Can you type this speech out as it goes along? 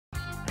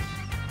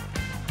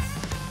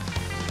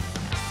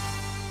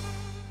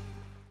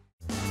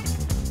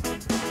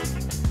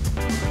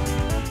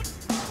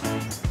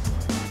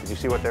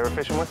see what they were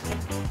fishing with?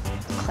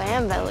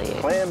 Clam belly.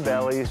 Clam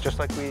bellies, just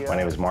like we... My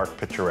name is Mark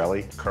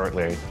Picciarelli.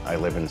 Currently, I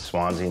live in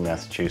Swansea,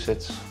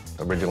 Massachusetts,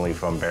 originally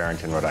from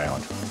Barrington, Rhode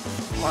Island.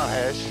 Come on,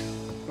 Hash.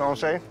 Know what I'm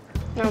saying?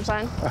 Know what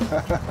I'm saying?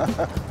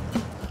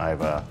 I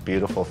have a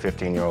beautiful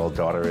 15-year-old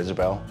daughter,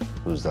 Isabel,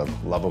 who's the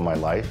love of my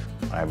life.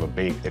 I have a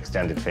big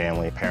extended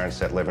family, parents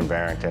that live in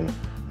Barrington.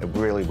 It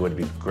really would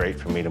be great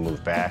for me to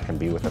move back and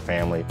be with the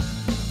family.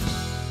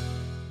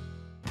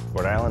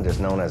 Rhode Island is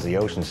known as the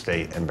Ocean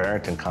State, and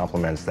Barrington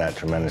complements that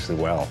tremendously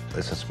well.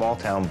 It's a small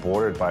town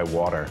bordered by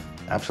water.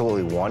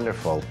 Absolutely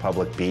wonderful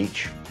public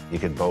beach. You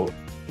could boat,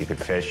 you could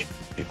fish,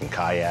 you can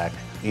kayak.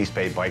 East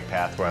Bay bike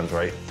path runs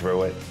right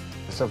through it.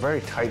 It's a very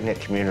tight-knit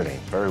community,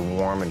 very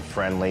warm and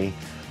friendly.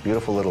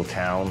 Beautiful little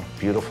town,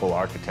 beautiful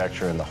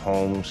architecture in the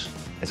homes.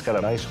 It's got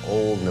a nice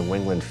old New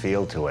England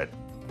feel to it.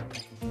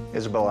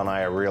 Isabel and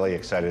I are really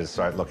excited to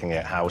start looking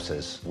at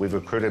houses. We've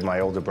recruited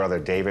my older brother,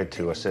 David,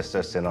 to assist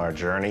us in our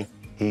journey.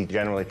 He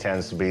generally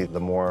tends to be the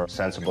more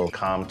sensible,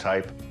 calm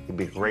type. He'd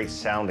be a great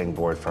sounding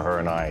board for her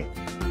and I.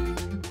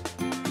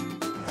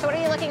 So what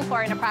are you looking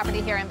for in a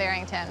property here in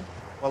Barrington?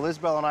 Well,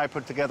 Isabel and I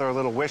put together a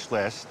little wish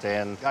list,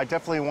 and I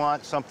definitely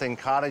want something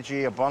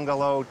cottagey, a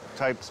bungalow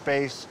type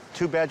space,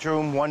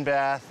 2-bedroom,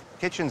 1-bath.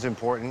 Kitchen's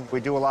important.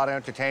 We do a lot of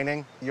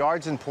entertaining.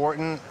 Yard's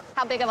important.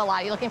 How big of a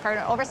lot? Are you looking for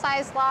an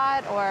oversized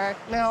lot or?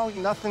 No,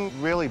 nothing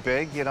really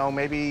big, you know,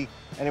 maybe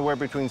anywhere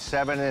between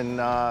 7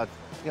 and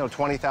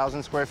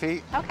 20,000 square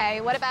feet. Okay,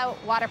 what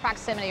about water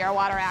proximity or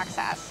water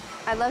access?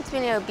 I'd love to be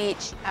near a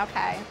beach.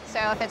 Okay, so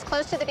if it's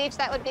close to the beach,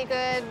 that would be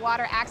good.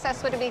 Water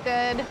access would be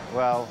good.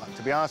 Well,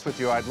 to be honest with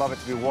you, I'd love it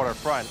to be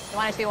waterfront. You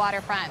want it to be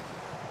waterfront.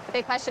 The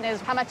big question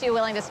is, how much are you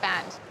willing to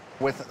spend?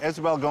 With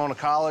Isabel going to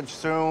college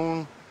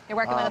soon. You're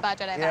working with a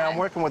budget, I bet. Yeah, I'm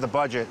working with a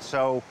budget,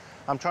 so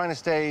I'm trying to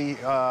stay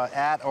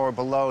at or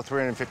below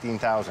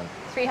 $315,000.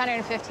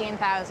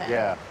 $315,000.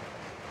 Yeah.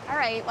 All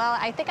right, well,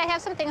 I think I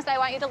have some things that I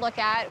want you to look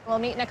at. We'll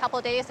meet in a couple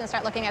of days and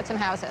start looking at some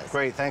houses.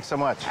 Great, thanks so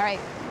much. All right.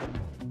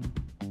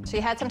 So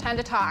you had some time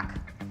to talk.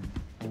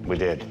 We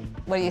did.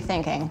 What are you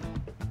thinking?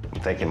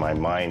 I'm thinking my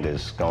mind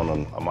is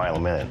going a mile a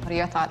minute. What are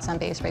your thoughts on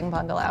Bay Spring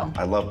Bungalow?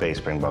 I love Bay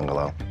Spring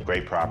Bungalow.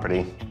 Great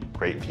property,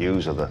 great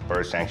views of the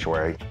bird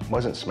sanctuary.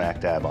 Wasn't smack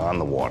dab on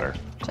the water.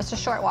 Just a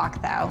short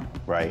walk, though.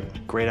 Right.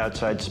 Great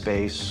outside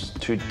space,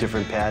 2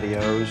 different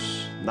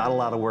patios, not a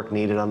lot of work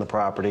needed on the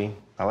property.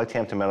 I liked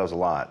Hampton Meadows a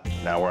lot.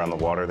 Now we're on the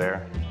water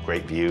there.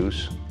 Great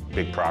views,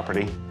 big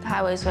property. The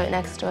highway's right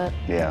next to it.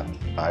 Yeah,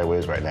 the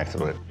highway's right next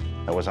to it.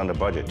 That was under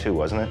budget too,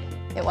 wasn't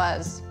it? It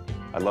was.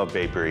 I love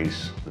Bay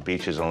Breeze. The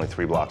beach is only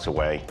 3 blocks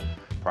away.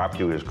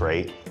 Property was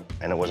great,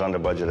 and it was under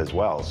budget as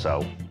well,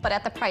 so. But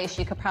at the price,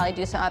 you could probably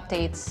do some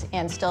updates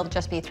and still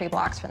just be 3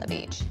 blocks from the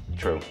beach.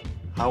 True.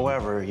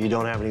 However, you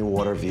don't have any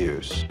water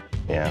views.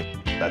 Yeah,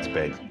 that's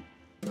big.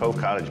 Cove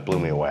Cottage blew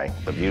me away.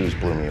 The views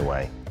blew me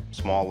away.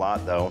 Small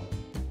lot, though,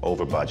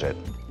 over budget.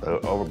 The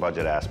over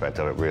budget aspect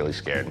of it really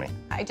scared me.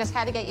 I just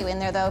had to get you in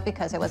there, though,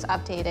 because it was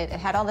updated. It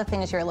had all the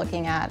things you're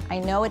looking at. I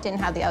know it didn't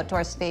have the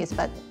outdoor space,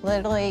 but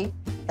literally,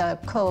 the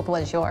cove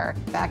was your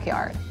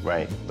backyard.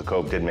 Right. The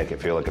cove did make it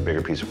feel like a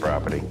bigger piece of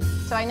property.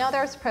 So I know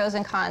there's pros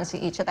and cons to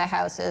each of the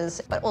houses,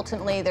 but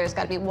ultimately, there's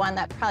got to be one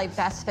that probably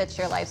best fits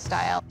your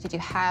lifestyle. Did you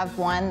have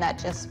one that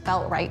just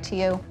felt right to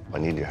you? I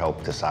need your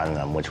help deciding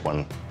on which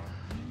one,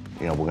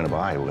 we're going to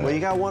buy. Well, you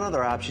got one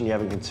other option you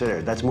haven't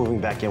considered. That's moving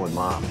back in with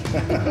Mom.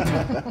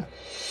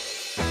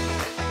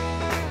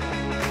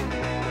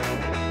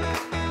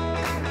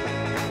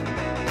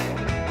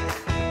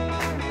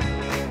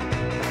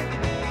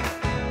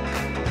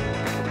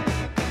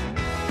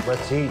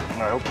 Let's eat.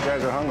 I hope you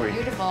guys are hungry.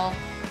 Beautiful.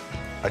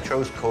 I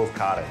chose Cove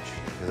Cottage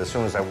because as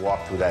soon as I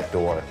walked through that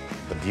door,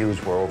 the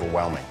views were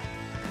overwhelming.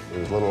 It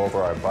was a little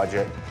over our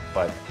budget,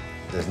 but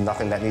there's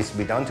nothing that needs to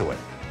be done to it.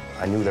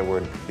 I knew there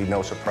would be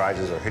no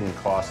surprises or hidden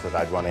costs that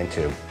I'd run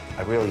into.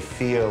 I really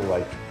feel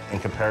like, in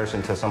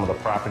comparison to some of the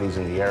properties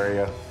in the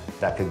area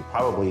that could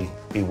probably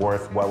be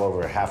worth well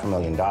over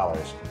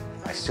 $500,000,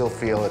 I still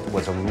feel it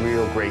was a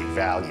real great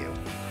value.